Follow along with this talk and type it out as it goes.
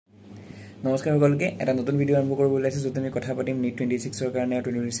নমস্কাৰ সকলোকে এটা নতুন ভিডিও আৰম্ভ কৰিব ওলাইছে যত আমি কথা পাতিম নিট 26 ৰ কাৰণে আৰু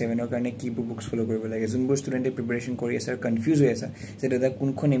 27 ৰ কাৰণে কি বুকস ফলো কৰিব লাগে যোনবোৰ ষ্টুডেন্টে প্ৰিপাৰেচন কৰি আছে আৰু কনফিউজ হৈ আছে যে দাদা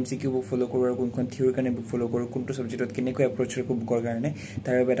কোনখন এমসিকিউ বুক ফলো কৰো আৰু কোনখন থিওৰি কাৰণে বুক ফলো কৰো কোনটো সাবজেক্টত কেনেকৈ এপ্ৰোচ কৰিব বুকৰ কাৰণে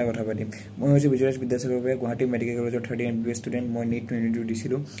তাৰ বাবে এটা কথা পাতিম মই হৈছে বিজয় বিদ্যাসাগৰ বাবে গুৱাহাটী মেডিকেল কলেজৰ 30 MBBS ষ্টুডেন্ট মই নিট 22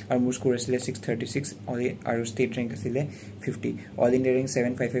 দিছিলো আৰু মোৰ স্কোৰ আছিল 636 আৰু ষ্টেট ৰেংক আছিল 50 অল ইণ্ডিয়া ৰেংক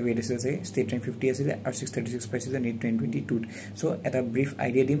 7558 আছিল ষ্টেট ৰেংক 50 আছিল আৰু 636 পাইছিল নিট 2022 সো এটা ব্ৰিফ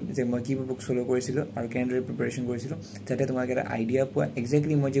আইডিয়া দিম যে মই কি বুক ফলো কৰিছিলো আৰু কেনেদৰে প্ৰিপাৰেচন কৰিছিলো যাতে তোমাক এটা আইডিয়া পোৱা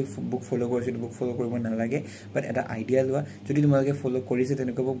এক্স্যাক্টলি মই যে বুক ফলো কৰিছিলো বুক ফলো কৰিব নালাগে বাট এটা আইডিয়া লোৱা যদি তোমালোকে ফলো কৰিছে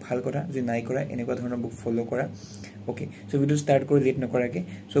তেনেকুৱা বুক ভাল কথা যদি নাই কৰা এনেকুৱা ধৰণৰ বুক ফলো কৰা ওকে সো ভিডিও স্টাৰ্ট কৰি লেট নকৰাকে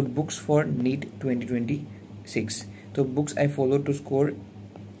so books for NEET 2026 so books I follow to score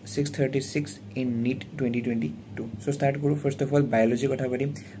 636 in NEET 2022 so start kuru first of all biology kotha padim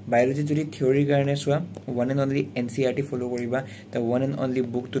biology jodi theory karone swa one and only NCERT follow koriba the one and only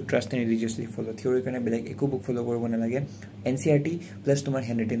book to trust and religiously follow theory karone belak eku book follow koribo na lage NCERT plus tumar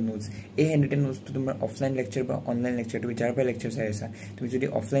handwritten notes ei handwritten notes to tumar offline lecture ba online lecture to jar pa lecture sai asa tumi jodi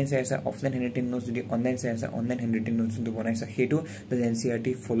offline sai asa offline handwritten notes jodi online sai asa online handwritten notes to banaisa hetu the NCERT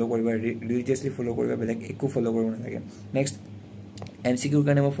follow koriba religiously follow koriba belak eku follow koribo na lage next MCQ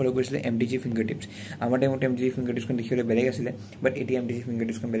কাৰণে মই ফলো কৰিছিল MDG fingertips আমাৰ টাইমত MDG fingertips খন দেখিলে বেলেগ আছিল বাট এটি MDG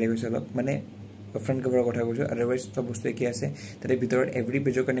fingertips খন বেলেগ হৈছে অলপ মানে ফ্ৰন্ট কভাৰৰ কথা কৈছো আদাৰৱাইজ সব বস্তু কি আছে তাতে ভিতৰত এভৰি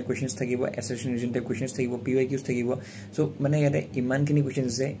পেজৰ কাৰণে কোৱেশ্চনছ থাকিব এছাৰশন ৰিজন টাইপ কোৱেশ্চনছ থাকিব PYQs থাকিব সো মানে ইয়াতে ইমানখিনি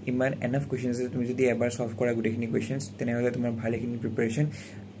কোৱেশ্চনছ আছে ইমান এনাফ কোৱেশ্চনছ আছে তুমি যদি এবাৰ সলভ কৰা গুটেখিনি কোৱেশ্চনছ তেনেহলে তোমাৰ ভালেখিনি preparation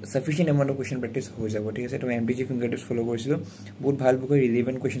sufficient amount of question practice ho jabo thik ase to MBG fingertips follow korisilo bahut bhal book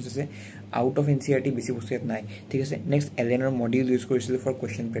relevant questions ase out of NCERT besi bostu et nai thik ase next LNR module use korisilo for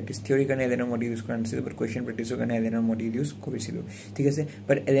question practice theory kane LNR module use koran ase but question practice kane LNR module use korisilo thik ase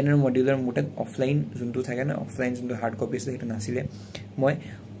but LNR module mutat offline juntu thake na offline juntu hard copy ase eta nasile moi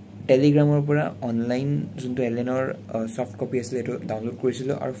টেলিগ্ৰামৰ পৰা online যোনটো এলএনৰ soft copy আছিল এটো download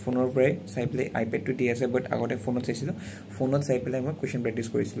কৰিছিলো আৰু ফোনৰ পৰা চাই play iPad two T আছে বাট আগতে ফোনত চাইছিলো ফোনত চাই প্লে মই কোৱেশ্চন প্ৰেক্টিস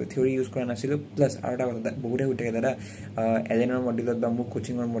কৰিছিলো থিওৰি ইউজ কৰা নাছিলো প্লাস আৰু এটা কথা বহুতে উঠে দাদা এলএনৰ মডেলত বা মোৰ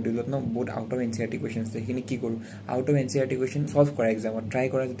কোচিংৰ মডেলত ন বহুত আউট অফ এনসিআৰটি কোৱেশ্চনছ দেখিনি কি কৰো আউট অফ এনসিআৰটি কোৱেশ্চন সলভ কৰা এক্সামত ট্ৰাই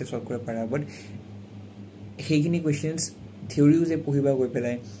কৰা যেতে সলভ কৰিব পাৰা বাট সেইখিনি কোৱেশ্চনছ থিওৰিও যে পঢ়িবা গৈ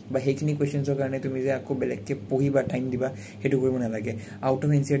পেলাই বা সেইখিনি কোৱেশ্চনছৰ কাৰণে তুমি যে আকৌ বেলেগকে পঢ়িবা টাইম দিবা হেতু কৰিব না লাগে আউট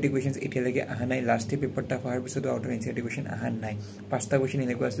অফ এনসিআৰটি কোৱেশ্চনছ এতিয়া লাগে আহা নাই লাষ্ট পেপাৰটা ফাৰ পিছত আউট অফ এনসিআৰটি কোৱেশ্চন আহা নাই পাঁচটা কোৱেশ্চন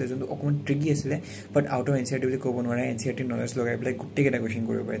এনেকুৱা আছিল যোনটো অকমান ট্ৰিকি আছিল বাট আউট অফ এনসিআৰটি বুলি ক'ব নোৱাৰে এনসিআৰটি নলেজ লগাই পেলাই গুটেকেটা কোৱেশ্চন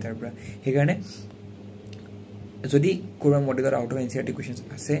কৰিব পাৰে তাৰ পৰা সেইকাৰণে যদি কোৰা মডেলৰ আউট অফ এনসিআৰটি কোৱেশ্চনছ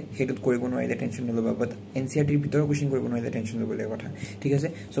আছে হেতুত কৰিব নোৱাৰিলে টেনচন নলবা বাট এনসিআৰটিৰ ভিতৰৰ কোৱেশ্চন কৰিব নোৱাৰিলে টেনচন লবলৈ কথা ঠিক আছে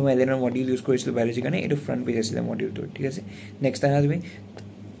সো মই এলএনৰ মডিউল ইউজ কৰিছিলো বায়োলজি কাৰণে এটো ফ্ৰন্ট পেজ আছিল মডিউলটো ঠিক আছে নেক্সট আহা তুমি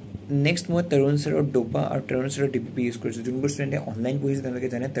নেক্সট মই তৰুণ সৰৰ ডোপা আৰু তৰুণ সৰৰ ডিপিপি ইউজ কৰিছো যোনবোৰ ষ্টুডেন্টে অনলাইন পঢ়িছে তেওঁলোকে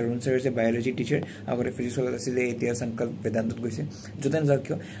জানে তৰুণ সৰ যে বায়োলজি টিচাৰ আগতে ফিজিক্স লগত আছিল এতিয়া সংকল্প বেদান্তত গৈছে যতন যাওক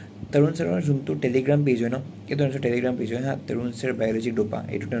কিয় তৰুণ সৰৰ যোনটো টেলিগ্ৰাম পেজ হয় ন এই তৰুণ সৰ টেলিগ্ৰাম পেজ হয় হা তৰুণ সৰ বায়োলজি ডোপা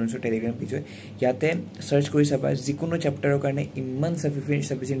এইটো তৰুণ সৰ টেলিগ্ৰাম পেজ হয় ইয়াতে সাৰ্চ কৰি চাবা যিকোনো চ্যাপ্টাৰৰ কাৰণে ইমান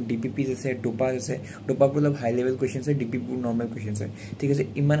সাফিসিয়েন্ট ডিপিপি আছে ডোপা আছে ডোপাবোৰ অলপ হাই লেভেল কোৱেশ্চনছ আছে ডিপিবোৰ নৰ্মেল কোৱেশ্চনছ আছে ঠিক আছে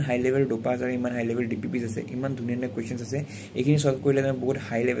ইমান হাই লেভেল ডোপা আৰু ইমান হাই লেভেল ডিপিপিছ আছে ইমান ধুনীয়া কোৱেশ্চনছ আছে এইখিনি সলভ কৰিলে বহুত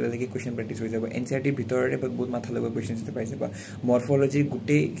হাই লেভেল question practice হৈ যাব এনসিআৰটি ভিতৰৰে বহুত মাথা লগা কোৱেশ্চনছ এটা পাইছে বা মৰফলজি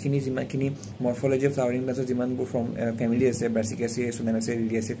গুটেখিনি যিমানখিনি মৰফলজি ফ্লাৱাৰিং প্লাছৰ যিমানবোৰ ফ্ৰম ফ্যামিলি আছে ব্ৰাসিকাসি সুনানাসি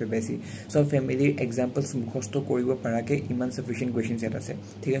লিলিয়াসি ফেবাসি সব ফ্যামিলি এক্সাম্পলছ মুখস্থ কৰিব পাৰাকে ইমান সাফিসিয়েন্ট কোৱেশ্চনছ এটা আছে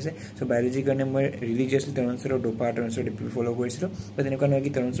ঠিক আছে সো বায়োলজি কাৰণে মই ৰিলিজিয়াছলি তৰণসৰ ডোপা তৰণসৰ ডিপিপি ফলো কৰিছিলো বাট এনেকুৱা নহয়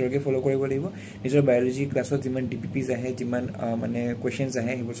কি তৰণসৰকে ফলো কৰিব লাগিব নিজৰ বায়োলজি ক্লাছত যিমান ডিপিপিজ আহে যিমান মানে কোৱেশ্চনছ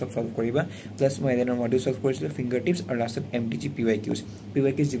আহে সেইবোৰ সব সলভ কৰিবা প্লাস মই এলএনৰ মডিউল সলভ কৰিছিলো ফিংগাৰটিপছ আৰু লাষ্টত এমডিজি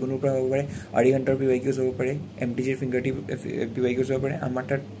PYQs যিকোনো পৰা হ'ব পাৰে আৰিহান্টাৰ PYQs হ'ব পাৰে এমডিজিৰ ফিংগাৰটিপ PYQs হ'ব পাৰে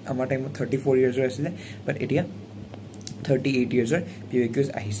আমাৰ টাইমত 34 ইয়াৰ্ছৰ আছিল বাট এতিয়া 38 ইয়াৰ্ছৰ PYQs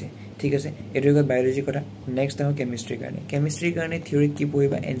আহিছে ঠিক আছে এটো হ'ল বায়োলজি কথা নেক্সট আহো কেমিষ্ট্ৰি কাৰণে থিওৰি কি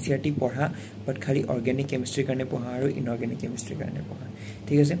পঢ়িবা এনসিআৰটি পঢ়া বাট খালি অৰ্গেনিক কেমিষ্ট্ৰি কাৰণে পঢ়া আৰু ইনঅৰ্গেনিক কেমিষ্ট্ৰি কাৰণে পঢ়া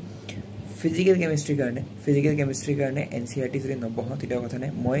ঠিক আছে ফিজিক্যাল কেমিষ্ট্ৰি কাৰণে এনসিআৰটি যদি নপঢ়া তেতিয়া কথা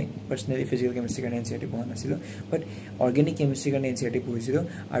নাই মই পাৰ্সোনালি ফিজিক্যাল কেমিষ্ট্ৰি কাৰণে এনসিআৰটি পঢ়া নাছিলো বাট অৰ্গেনিক কেমিষ্ট্ৰি কাৰণে এনসিআৰটি পঢ়িছিলো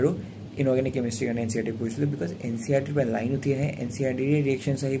আৰু ইনঅৰ্গেনিক কেমিষ্ট্ৰি কাৰণে এনসিআৰটি পঢ়িছিলো বিকজ এনসিআৰটিৰ পৰা লাইন উঠি আহে এনসিআৰটিৰ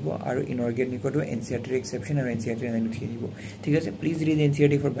ৰিএকচনছ আহিব আৰু ইনঅৰ্গেনিকটো এনসিআৰটিৰ এক্সেপচন আৰু এনসিআৰটিৰ লাইন উঠি আহিব ঠিক আছে please read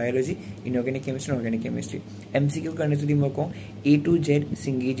এনসিআৰটি for biology inorganic chemistry organic chemistry MCQ কাৰণে যদি মই কওঁ A to Z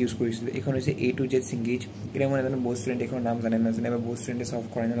সিংগেজ ইউজ কৰিছিলো এখন হৈছে A to Z সিংগেজ কিবা মই জানো বহুত ষ্টুডেন্ট এখন নাম জানে নাজানে বা বহুত ষ্টুডেন্টে সলভ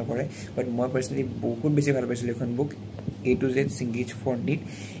কৰে না নকৰে বাট মই পাৰ্সোনালি বহুত বেছি ভাল পাইছিলো এখন book A to Z সিংগেজ for NEET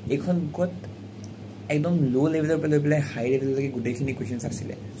এখন বুকত একদম লো লেভেলৰ পৰা লৈ পেলাই হাই লেভেললৈকে গোটেইখিনি কুৱেশ্যনছ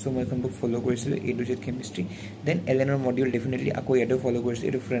আছিলে চ' মই এখন বুক ফ'ল' কৰিছিলোঁ A to Z chemistry then এলেনৰ module definitely আকৌ ইয়াতো ফ'ল' কৰিছিলোঁ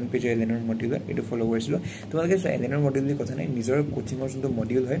এইটো ফ্ৰণ্ট পেজৰ এলেনৰ মডিউল এইটো ফ'ল' কৰিছিলোঁ তোমালোকে চোৱা এলেনৰ মডিউল বুলি কথা নাই নিজৰ কোচিঙৰ যোনটো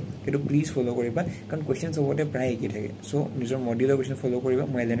মডিউল হয় সেইটো প্লিজ ফ'ল' কৰিবা কাৰণ কুৱেশ্যন চবতে প্ৰায় একেই থাকে চ' নিজৰ মডিউলৰ কুৱেশ্যন ফ'ল' কৰিবা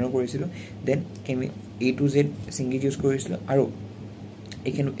মই এলেনৰ কৰিছিলোঁ then A to Z single use কৰিছিলোঁ আৰু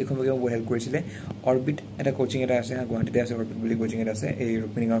এখন মোক বহুত হেল্প কৰিছিলে অৰ্বিট এটা কোচিং এটা আছে গুৱাহাটীতে আছে অৰ্বিট বুলি কোচিং এটা আছে এই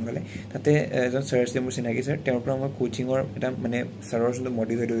ৰুক্মিণী গাঁৱৰ ফালে তাতে এজন ছাৰ আছিলে মোৰ চিনাকি ছাৰ তেওঁৰ পৰা মই কোচিঙৰ এটা মানে ছাৰৰ যোনটো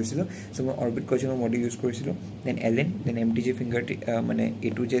মডিউল সেইটো হৈছিলোঁ চ' মই অৰ্বিট কোচিঙৰ মডিউল ইউজ কৰিছিলোঁ দেন এলেন দেন MTG ফিংগাৰ মানে A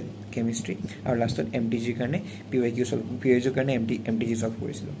to Z কেমিষ্ট্ৰি আৰু লাষ্টত MTGৰ কাৰণে PYQৰ কাৰণে MTG চল্ভ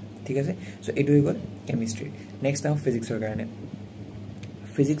কৰিছিলোঁ ঠিক আছে চ' এইটো হৈ গ'ল কেমিষ্ট্ৰি নেক্সট আহোঁ ফিজিক্সৰ কাৰণে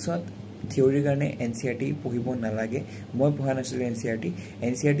ফিজিক্সত থিয়ৰিৰ কাৰণে NCERT পঢ়িব নালাগে মই পঢ়া নাছিলোঁ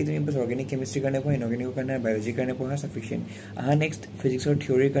NCERT তুমি বাছ অৰ্গেনিক কেমিষ্ট্ৰিৰ কাৰণে পঢ়া ইনঅৰ্গেনিকৰ কাৰণে বায়'লজিৰ কাৰণে পঢ়া ছাফিচিয়েণ্ট আহা নেক্সট ফিজিক্সৰ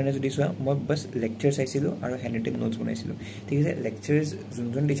থিয়ৰিৰ কাৰণে যদি চোৱা মই বাছ লেকচাৰ চাইছিলোঁ আৰু হেণ্ড ৰিটেন নোটছ বনাইছিলোঁ ঠিক আছে লেকচাৰ্ছ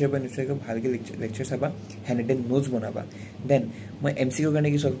যোনজন টিচাৰ পৰা নিশ্চয়কৈ ভালকৈ লেকচাৰ চাবা হেণ্ড ৰিটেন নোটছ বনাবা দেন মই MCQৰ কাৰণে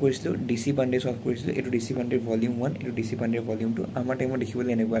কি চল্ভ কৰিছিলোঁ DC পাণ্ডে চল্ভ কৰিছিলোঁ এইটো DC পাণ্ডেৰ ভলিউম 1 এইটো DC পাণ্ডেৰ ভলিউম 2 আমাৰ টাইমত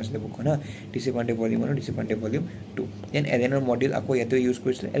দেখিবলৈ এনেকুৱা আছিলে বুকখন DC পাণ্ডে ভলিউম 1 আৰু DC Pandey volume 2 then এলেনৰ module আকৌ ইয়াতে ইউজ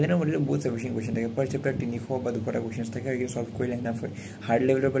কৰিছিলোঁ এলেনৰ মডিউল বহুত সাফিচিয়েণ্ট কুৱেশ্যন থাকে পাৰ চেপ্টাৰ 300 বা 200টা কুৱেশ্যন থাকে আৰু সলভ কৰিলে এনাফ হয় হাৰ্ড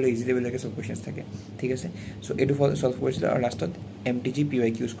লেভেলৰ পৰা ইজি লেভেললৈকে চব কুৱেশ্যন থাকে ঠিক আছে চ' এইটো সলভ কৰিছিলোঁ আৰু লাষ্টত MTG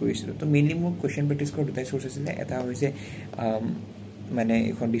PYQ ইউজ কৰিছিলোঁ তো মেইনলি মোৰ কুৱেশ্যন প্ৰেক্টিছ কৰা দুটাই চ'ৰ্চ আছিলে এটা হৈছে মানে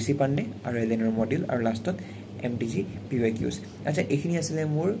এখন DC পাণ্ডে আৰু এলেনৰ মডিউল আৰু লাষ্টত MTG PYQs আচ্ছা এইখিনি আছিলে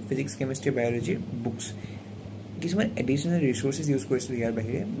মোৰ ফিজিক্স কেমিষ্ট্ৰি বায়'লজিৰ বুকছ কিছুমান এডিশ্যনেল ৰিচোৰ্চেছ ইউজ কৰিছিলোঁ ইয়াৰ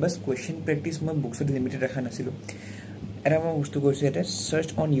বাহিৰে বাছ কুৱেশ্যন প্ৰেক্টিছ মই বুকছত লিমিটেড ৰখা নাছিলোঁ এটা মই বস্তু কৰিছোঁ ইয়াতে search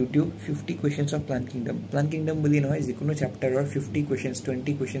on YouTube 50 questions of plan kingdom বুলি নহয় যিকোনো চেপ্টাৰৰ 50 কুৱেশ্যনছ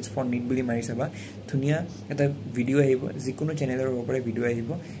 20 কুৱেশ্যনছ ফৰ নিট বুলি মাৰি চাবা ধুনীয়া এটা ভিডিঅ' আহিব যিকোনো চেনেলৰ পৰা ভিডিঅ' আহিব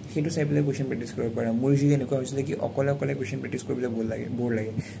সেইটো চাই পেলাই কুৱেশ্যন প্ৰেক্টিছ কৰিব পাৰা মোৰ যি এনেকুৱা হৈছিলে কি অকলে কুৱেশ্যন প্ৰেক্টিছ কৰিবলৈ বৰ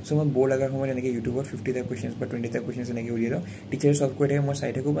লাগে চ' মই বৰ লগাৰ সময়ত এনেকৈ ইউটিউবত 50টা কুৱেশ্যনছ বা 20টা কুৱেশ্যনছ এনেকৈ উলিয়াই লওঁ টিচাৰে চল্ভ কৰি থাকে মই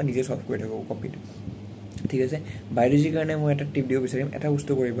চাই থাকোঁ বা নিজে চল্ভ কৰি থাকোঁ কপিত ঠিক আছে বায়'লজিৰ কাৰণে মই এটা টিপ দিব বিচাৰিম এটা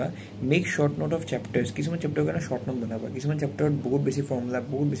বস্তু কৰিবা মেক শ্বৰ্ট নোট অফ চেপ্টাৰ্ছ কিছুমান চেপ্টাৰৰ কাৰণে শ্বৰ্ট নোট বনাবা কিছুমান চেপ্টাৰত বহুত বেছি ফৰ্মুলা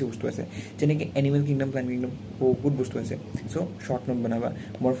বহুত বেছি বস্তু আছে যেনেকৈ এনিমেল কিংডম প্লান কিংডম বহুত বস্তু আছে চ' শ্বৰ্ট নোট বনাবা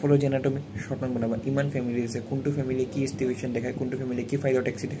মৰ্ফলজি এনাটমি শ্বৰ্ট নোট বনাবা ইমান ফেমিলি আছে কোনটো ফেমিলি কি ষ্টিভেশ্যন দেখায় কোনটো ফেমিলি কি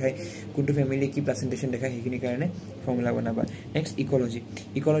ফাইল'টেক্সি দেখায় কোনটো ফেমিলি কি প্লাচেণ্টেশ্যন দেখায় সেইখিনিৰ কাৰণে ফৰ্মুলা বনাবা নেক্সট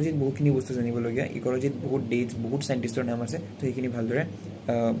ইক'লজিত বহুতখিনি বস্তু জানিবলগীয়া ইক'লজিত বহুত ডেটছ বহুত চাইণ্টিষ্টৰ নাম আছে তো সেইখিনি ভালদৰে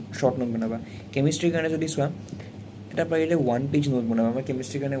শ্বৰ্ট নোট বনাবা কেমিষ্ট্ৰিৰ কাৰণে যদি চোৱা এটা পাৰিলে 1 পেজ নোট বনাবা মই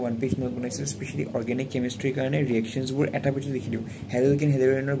কেমিষ্ট্ৰিৰ কাৰণে 1 পেজ নোট বনাইছিলোঁ স্পেচিয়েলি অৰ্গেনিক কেমিষ্ট্ৰিৰ কাৰণে ৰিয়েকশ্যনছবোৰ এটা পেজত লিখি দিওঁ হেলোকেন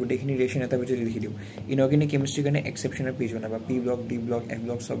হেলোৰেনৰ গোটেইখিনি ৰিয়েকশ্যন এটা পেজত লিখি দিওঁ ইনঅৰ্গেনিক কেমিষ্ট্ৰিৰ কাৰণে এক্সেপশ্যনৰ পেজ বনাবা P block D block F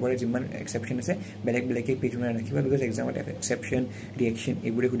block চবৰে যিমান এক্সেপশ্যন আছে বেলেগে পেজ বনাই ৰাখিবা বিকজ এক্সামত এক্সেপশ্যন ৰিয়েকশ্যন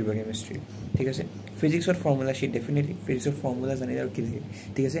এইবোৰে সুধিব কেমিষ্ট্ৰি ঠিক আছে ফিজিক্সত ফৰ্মুলা শ্বীট ডেফিনেটলি ফিজিক্সৰ ফৰ্মুলা জানিলে আৰু কি লাগে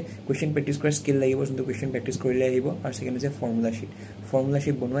ঠিক আছে কুৱেশ্যন প্ৰেক্টিছ কৰা স্কিল লাগিব যোনটো কুৱেশ্যন প্ৰেক্টিছ কৰিলে আহিব আৰু ছেকেণ্ড হৈছে ফৰ্মুলা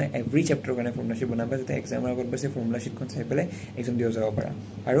শ্বীট বনোৱা এভৰি চেপ্টাৰৰ কাৰণে ফৰ্মুলা শ্বীট বনাবা যাতে এক্সামৰ আগত বাছে ফৰ্মুলা শ্বীটখন চাই পেলাই এক্সাম দিব যাব পাৰা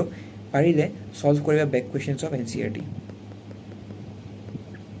আৰু পাৰিলে সলভ কৰিবা বেক কুৱেশ্যনছ অফ NCERT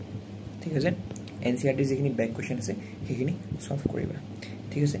ঠিক আছে NCERT যিখিনি বেক কুৱেশ্যন আছে সেইখিনি সলভ কৰিবা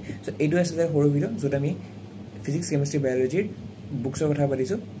ঠিক আছে চ' এইটো আছিলে সৰু ভিডিঅ' য'ত আমি ফিজিক্স কেমিষ্ট্ৰি বায়'লজিৰ বুকছৰ কথা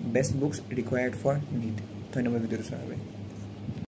পাতিছোঁ best books required for NEET ধন্যবাদ ভিডিঅ'টো চোৱাৰ বাবে